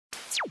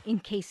In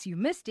case you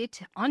missed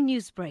it on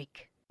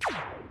Newsbreak.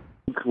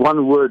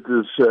 One word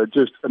is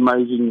just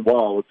amazing.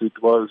 Wow!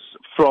 It was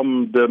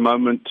from the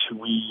moment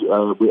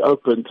we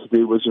opened.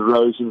 There was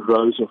rows and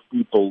rows of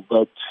people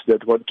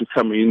that want to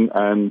come in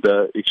and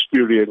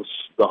experience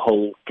the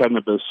whole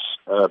cannabis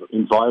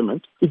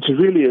environment. It's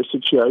really a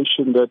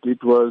situation that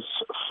it was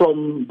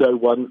from day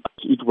one.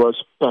 It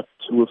was packed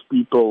with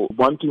people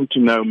wanting to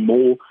know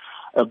more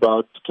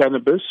about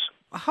cannabis.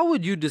 How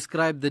would you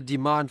describe the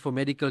demand for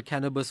medical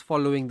cannabis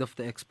following the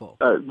expo?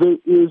 There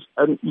is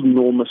an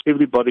enormous,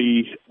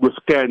 everybody with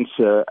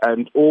cancer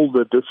and all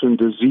the different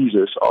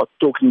diseases are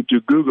talking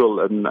to Google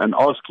and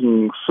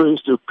asking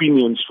first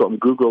opinions from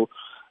Google,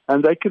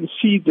 and they can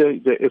see the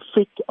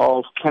effect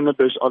of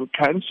cannabis on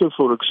cancer,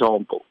 for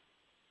example,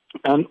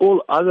 and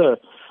all other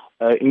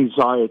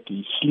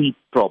anxiety, sleep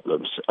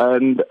problems.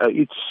 And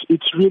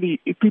it's really,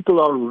 people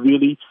are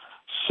really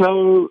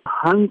so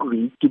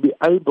hungry to be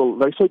able,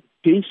 they say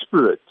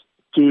desperate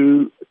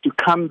to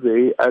come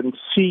there and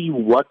see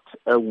when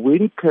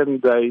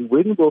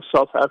will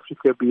South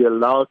Africa be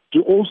allowed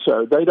to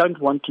also, they don't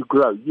want to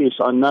grow. Yes,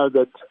 I know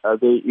that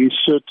there is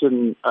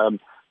certain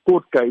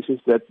court cases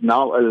that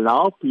now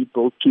allow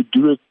people to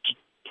do it, to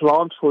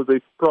plant for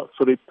their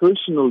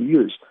personal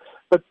use.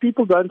 But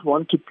people don't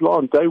want to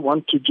plant, they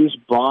want to just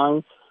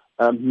buy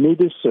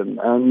medicine,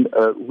 and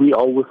we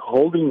are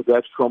withholding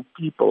that from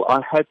people.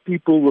 I had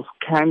people with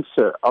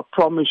cancer. I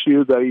promise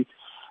you,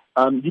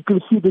 you can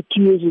see the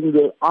tears in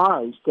their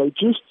eyes. They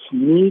just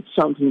need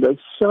something. They're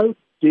so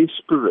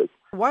desperate.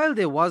 While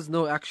there was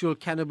no actual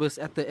cannabis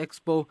at the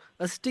expo,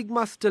 a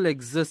stigma still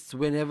exists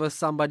whenever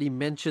somebody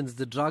mentions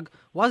the drug.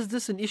 Was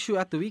this an issue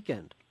at the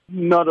weekend?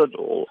 Not at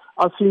all.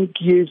 I think,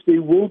 yes,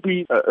 there will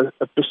be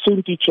a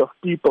percentage of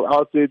people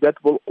out there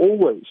that will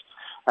always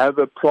have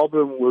a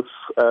problem with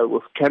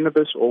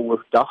cannabis or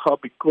with dagga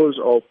because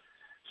of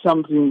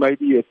something,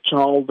 maybe a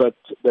child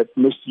that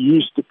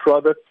misused the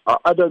product.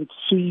 I don't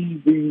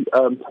see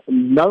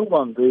no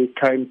one there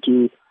came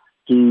to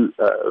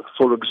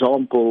for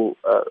example,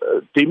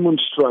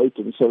 demonstrate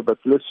and say, but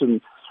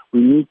listen, we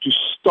need to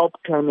stop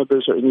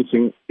cannabis or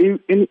anything.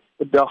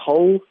 The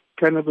whole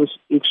Cannabis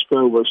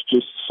Expo was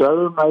just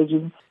so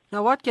amazing.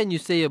 Now, what can you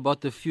say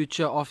about the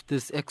future of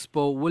this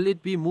expo? Will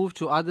it be moved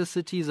to other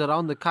cities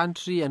around the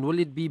country, and will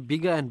it be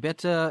bigger and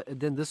better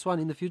than this one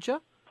in the future?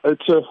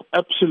 It's an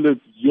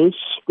absolute yes.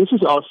 This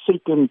is our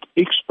second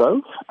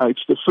expo.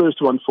 It's the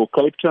first one for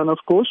Cape Town, of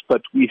course,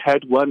 but we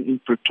had one in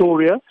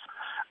Pretoria.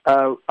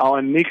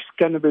 Our next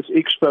Cannabis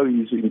Expo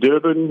is in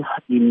Durban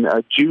in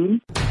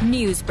June.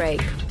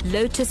 Newsbreak,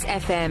 Lotus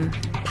FM,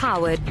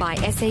 powered by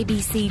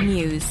SABC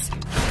News.